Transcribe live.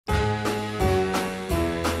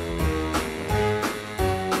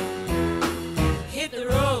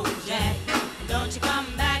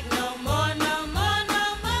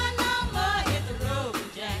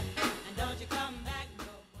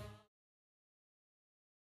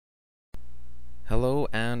Hello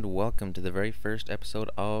and welcome to the very first episode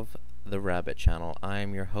of the Rabbit Channel. I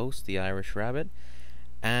am your host, the Irish Rabbit,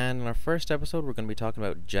 and in our first episode we're going to be talking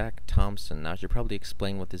about Jack Thompson. Now I should probably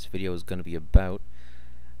explain what this video is going to be about.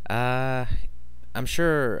 Uh, I'm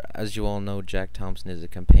sure, as you all know, Jack Thompson is a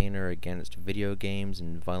campaigner against video games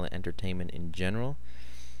and violent entertainment in general.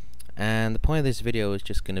 And the point of this video is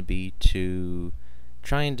just going to be to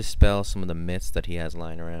try and dispel some of the myths that he has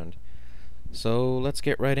lying around. So let's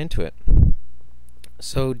get right into it.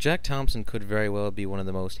 So Jack Thompson could very well be one of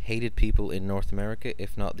the most hated people in North America,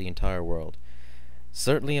 if not the entire world.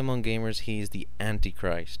 Certainly among gamers he is the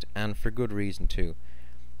Antichrist, and for good reason too.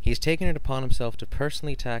 He's taken it upon himself to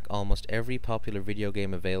personally attack almost every popular video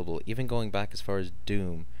game available, even going back as far as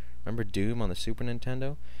Doom. Remember Doom on the Super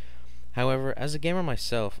Nintendo? However, as a gamer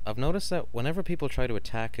myself, I've noticed that whenever people try to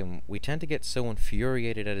attack him, we tend to get so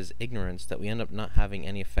infuriated at his ignorance that we end up not having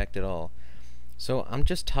any effect at all. So I'm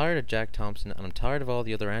just tired of Jack Thompson, and I'm tired of all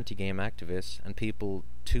the other anti-game activists and people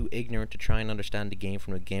too ignorant to try and understand the game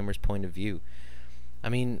from a gamer's point of view. I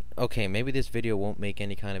mean, okay, maybe this video won't make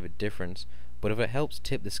any kind of a difference, but if it helps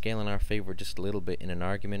tip the scale in our favor just a little bit in an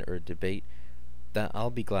argument or a debate, that I'll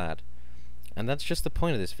be glad. And that's just the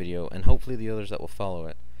point of this video, and hopefully the others that will follow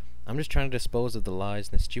it. I'm just trying to dispose of the lies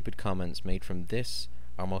and the stupid comments made from this,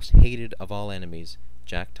 our most hated of all enemies,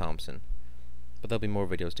 Jack Thompson. But there'll be more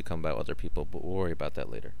videos to come about other people, but we'll worry about that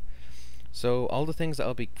later. So all the things that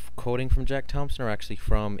I'll be quoting from Jack Thompson are actually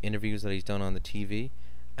from interviews that he's done on the TV,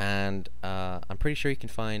 and I'm pretty sure you can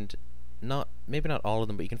find, maybe not all of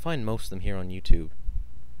them, but you can find most of them here on YouTube.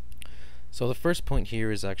 So the first point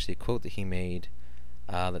here is actually a quote that he made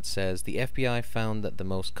that says, "The FBI found that the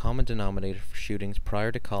most common denominator for shootings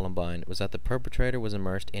prior to Columbine was that the perpetrator was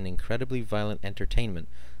immersed in incredibly violent entertainment,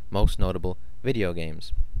 most notable video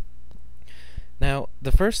games." Now,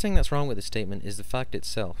 the first thing that's wrong with this statement is the fact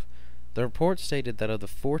itself. The report stated that of the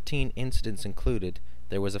 14 incidents included,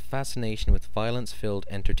 there was a fascination with violence-filled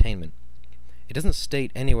entertainment. It doesn't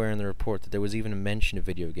state anywhere in the report that there was even a mention of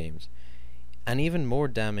video games. And even more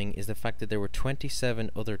damning is the fact that there were 27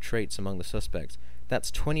 other traits among the suspects. That's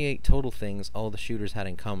 28 total things all the shooters had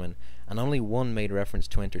in common, and only one made reference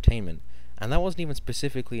to entertainment. And that wasn't even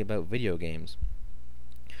specifically about video games.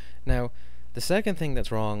 Now, the second thing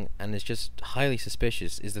that's wrong, and is just highly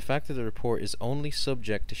suspicious, is the fact that the report is only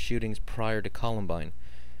subject to shootings prior to Columbine.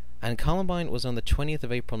 And Columbine was on the 20th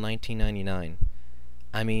of April 1999.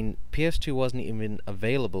 I mean, PS2 wasn't even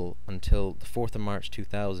available until the 4th of March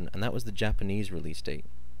 2000, and that was the Japanese release date.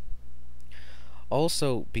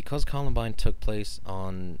 Also, because Columbine took place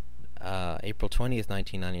on April 20th,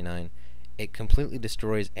 1999, it completely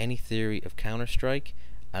destroys any theory of Counter-Strike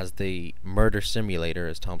as the murder simulator,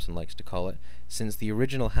 as Thompson likes to call it, since the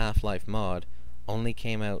original Half-Life mod only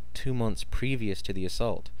came out 2 months previous to the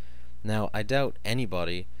assault. Now, I doubt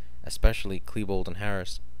anybody, especially Klebold and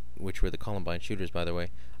Harris, which were the Columbine shooters by the way,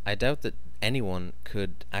 I doubt that anyone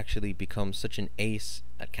could actually become such an ace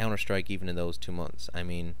at Counter-Strike even in those 2 months. I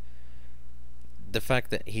mean, the fact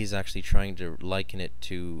that he's actually trying to liken it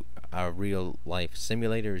to a real-life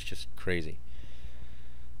simulator is just crazy.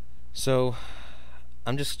 So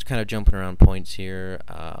I'm just kind of jumping around points here.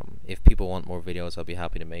 If people want more videos, I'll be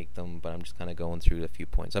happy to make them, but I'm just kind of going through a few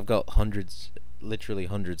points. I've got hundreds, literally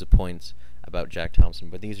hundreds of points about Jack Thompson,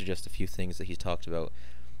 but these are just a few things that he's talked about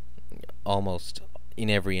almost in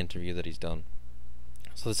every interview that he's done.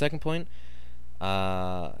 So the second point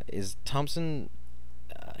is Thompson,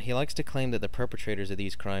 he likes to claim that the perpetrators of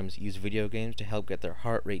these crimes use video games to help get their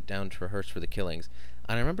heart rate down to rehearse for the killings.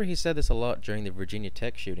 And I remember he said this a lot during the Virginia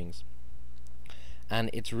Tech shootings. And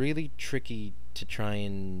it's really tricky to try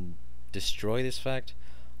and destroy this fact,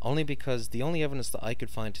 only because the only evidence that I could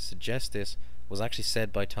find to suggest this was actually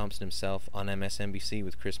said by Thompson himself on MSNBC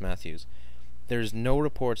with Chris Matthews. There's no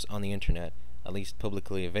reports on the internet, at least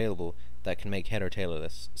publicly available, that can make head or tail of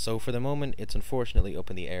this. So for the moment, it's unfortunately up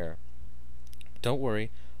in the air. Don't worry,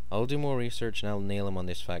 I'll do more research and I'll nail him on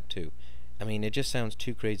this fact too. I mean, it just sounds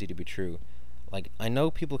too crazy to be true. Like, I know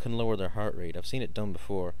people can lower their heart rate, I've seen it done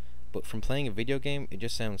before, but from playing a video game, it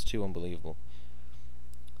just sounds too unbelievable.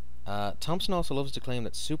 Thompson also loves to claim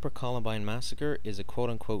that Super Columbine Massacre is a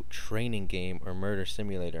quote-unquote training game or murder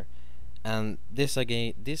simulator. And this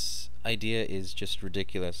idea is just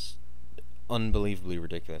ridiculous. Unbelievably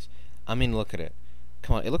ridiculous. I mean, look at it.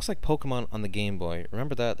 Come on, it looks like Pokemon on the Game Boy.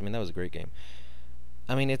 Remember that? I mean, that was a great game.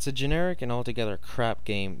 I mean, it's a generic and altogether crap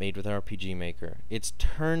game made with RPG Maker. It's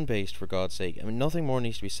turn-based, for God's sake. I mean, nothing more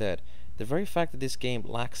needs to be said. The very fact that this game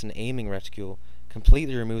lacks an aiming reticule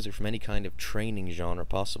completely removes it from any kind of training genre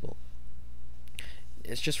possible.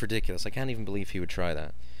 It's just ridiculous. I can't even believe he would try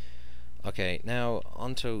that. Okay, now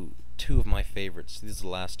onto two of my favorites. These are the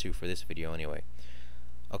last two for this video anyway.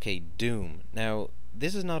 Okay, Doom. Now,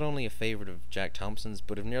 this is not only a favorite of Jack Thompson's,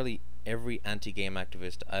 but of nearly every anti-game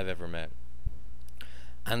activist I've ever met.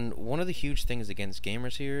 And one of the huge things against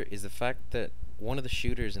gamers here is the fact that one of the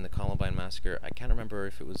shooters in the Columbine massacre, I can't remember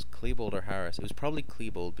if it was Klebold or Harris, it was probably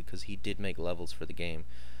Klebold because he did make levels for the game.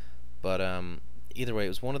 But either way, it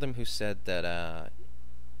was one of them who said that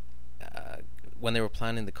when they were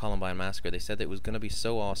planning the Columbine massacre, they said that it was going to be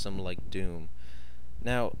so awesome like Doom.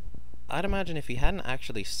 Now, I'd imagine if he hadn't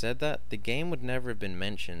actually said that, the game would never have been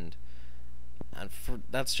mentioned. And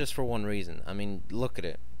that's just for one reason. I mean, look at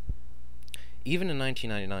it. Even in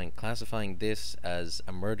 1999, classifying this as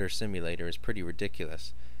a murder simulator is pretty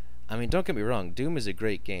ridiculous. I mean, don't get me wrong, Doom is a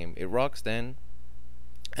great game. It rocks then,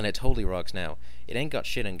 and it totally rocks now. It ain't got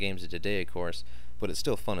shit on games of today, of course, but it's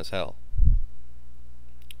still fun as hell.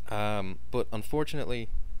 But unfortunately,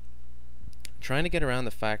 trying to get around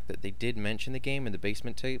the fact that they did mention the game in the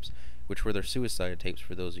basement tapes, which were their suicide tapes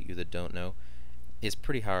for those of you that don't know, is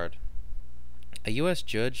pretty hard. A US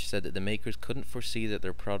judge said that the makers couldn't foresee that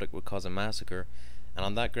their product would cause a massacre, and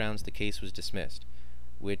on that grounds the case was dismissed.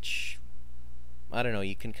 Which, I don't know,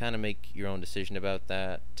 you can kind of make your own decision about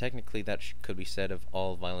that. Technically that could be said of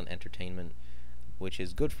all violent entertainment, which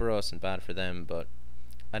is good for us and bad for them, but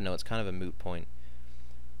I don't know, it's kind of a moot point.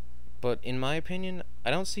 But in my opinion, I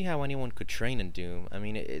don't see how anyone could train in Doom. I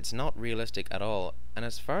mean, it's not realistic at all, and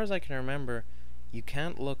as far as I can remember, you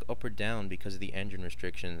can't look up or down because of the engine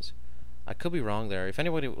restrictions. I could be wrong there. If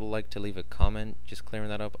anybody would like to leave a comment just clearing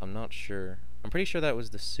that up, I'm not sure. I'm pretty sure that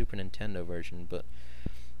was the Super Nintendo version, but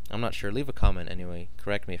I'm not sure. Leave a comment anyway.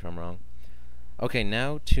 Correct me if I'm wrong. Okay,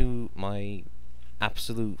 now to my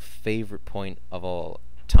absolute favorite point of all.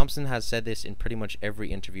 Thompson has said this in pretty much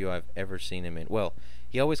every interview I've ever seen him in. Well,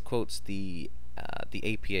 he always quotes the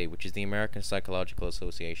APA, which is the American Psychological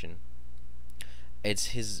Association. It's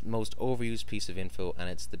his most overused piece of info, and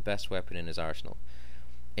it's the best weapon in his arsenal.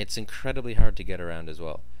 It's incredibly hard to get around as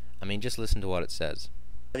well. I mean, just listen to what it says.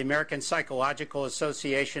 The American Psychological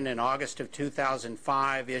Association in August of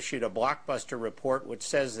 2005 issued a blockbuster report which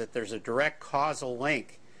says that there's a direct causal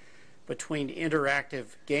link between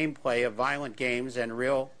interactive gameplay of violent games and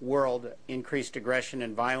real-world increased aggression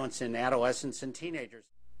and violence in adolescents and teenagers.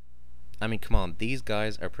 I mean, come on, these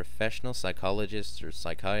guys are professional psychologists or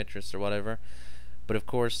psychiatrists or whatever, but of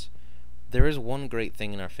course, there is one great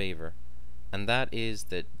thing in our favor, and that is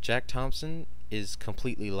that Jack Thompson is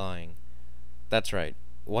completely lying. That's right,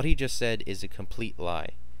 what he just said is a complete lie.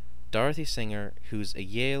 Dorothy Singer, who's a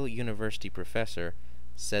Yale University professor,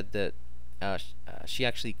 said that she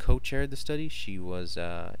actually co-chaired the study. She was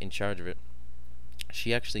in charge of it.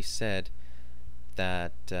 She actually said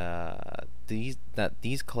that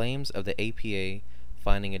these claims of the APA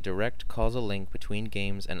finding a direct causal link between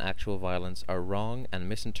games and actual violence are wrong and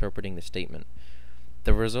misinterpreting the statement.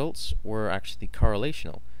 The results were actually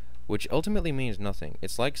correlational, which ultimately means nothing.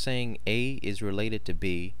 It's like saying A is related to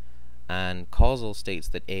B, and causal states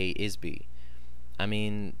that A is B. I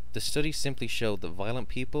mean, the study simply showed that violent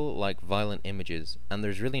people like violent images, and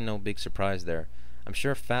there's really no big surprise there. I'm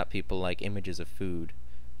sure fat people like images of food.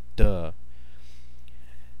 Duh.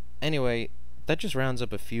 Anyway, that just rounds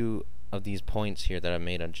up a few of these points here that I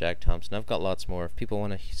made on Jack Thompson. I've got lots more. If people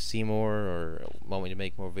want to see more or want me to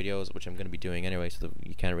make more videos, which I'm going to be doing anyway, so that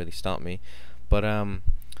you can't really stop me. But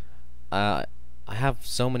I have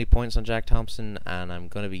so many points on Jack Thompson, and I'm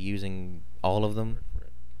going to be using all of them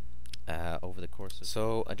over the course of.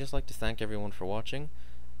 So I'd just like to thank everyone for watching.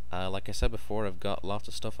 Like I said before, I've got lots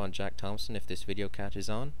of stuff on Jack Thompson if this video catches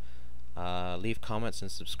on. Leave comments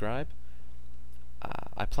and subscribe.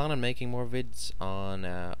 I plan on making more vids on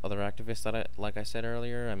other activists that like I said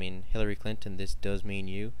earlier. I mean, Hillary Clinton, this does mean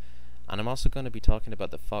you. And I'm also going to be talking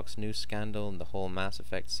about the Fox News scandal and the whole Mass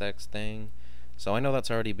Effect sex thing. So I know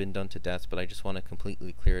that's already been done to death, but I just want to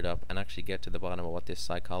completely clear it up and actually get to the bottom of what this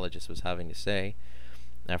psychologist was having to say.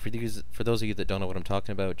 Now, for those of you that don't know what I'm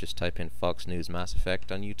talking about, just type in Fox News Mass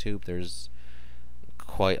Effect on YouTube. There's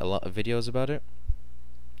quite a lot of videos about it.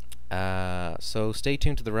 So stay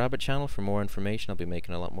tuned to the Rabbit channel for more information. I'll be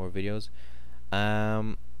making a lot more videos.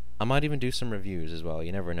 I might even do some reviews as well.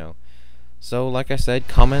 You never know. So, like I said,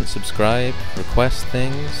 comment, subscribe, request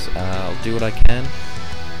things. I'll do what I can.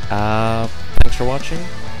 Thanks for watching.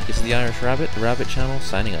 This is the Irish Rabbit, the Rabbit channel,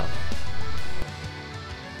 signing off.